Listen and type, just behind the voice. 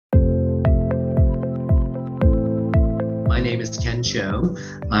My name is Ken Cho.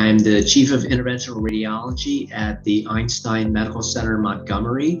 I'm the Chief of Interventional Radiology at the Einstein Medical Center in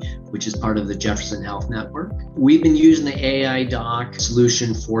Montgomery, which is part of the Jefferson Health Network. We've been using the Aidoc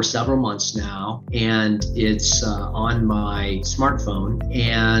solution for several months now, and it's on my smartphone,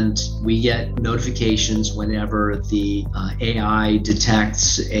 and we get notifications whenever the AI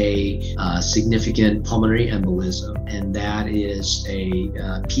detects a significant pulmonary embolism, and that is a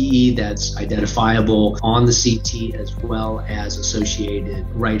PE that's identifiable on the CT as well as associated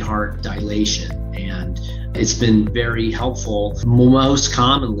right heart dilation. And it's been very helpful. Most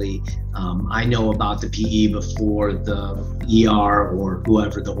commonly, I know about the PE before the ER or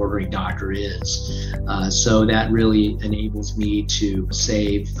whoever the ordering doctor is. So that really enables me to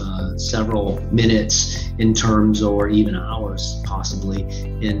save several minutes in terms, or even hours possibly,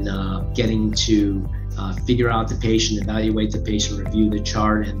 in getting to figure out the patient, evaluate the patient, review the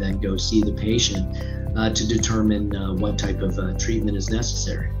chart, and then go see the patient to determine what type of treatment is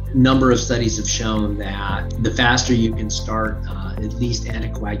necessary. A number of studies have shown that the faster you can start at least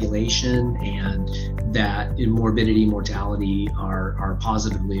anticoagulation, and that in morbidity, mortality are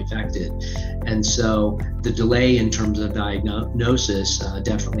positively affected. And so the delay in terms of diagnosis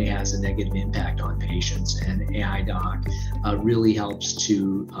definitely has a negative impact on patients, and Aidoc really helps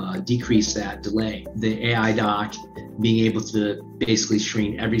to decrease that delay. The Aidoc being able to basically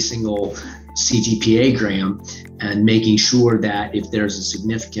screen every single CGPA gram and making sure that if there's a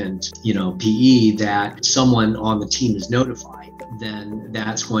significant, PE, that someone on the team is notified, then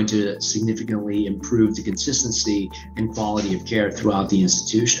that's going to significantly improve the consistency and quality of care throughout the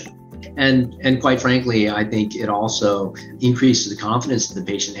institution. And quite frankly, I think it also increases the confidence that the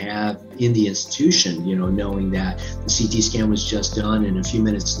patient have in the institution, knowing that the CT scan was just done and a few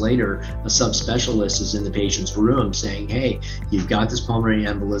minutes later, a subspecialist is in the patient's room saying, hey, you've got this pulmonary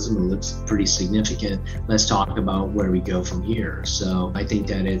embolism, it looks pretty significant. Let's talk about where we go from here. So I think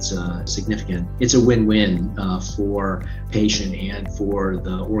that it's significant. It's a win-win for patient and for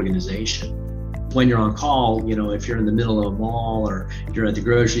the organization. When you're on call, if you're in the middle of a mall or you're at the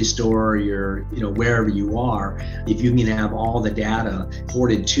grocery store, or you're, wherever you are, if you can have all the data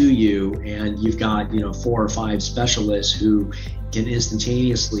ported to you, and you've got, 4 or 5 specialists who can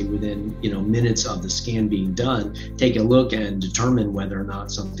instantaneously, within minutes of the scan being done, take a look and determine whether or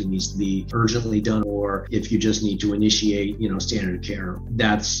not something needs to be urgently done, or if you just need to initiate standard of care.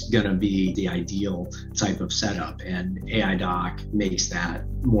 That's going to be the ideal type of setup, and Aidoc makes that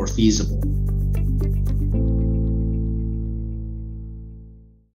more feasible.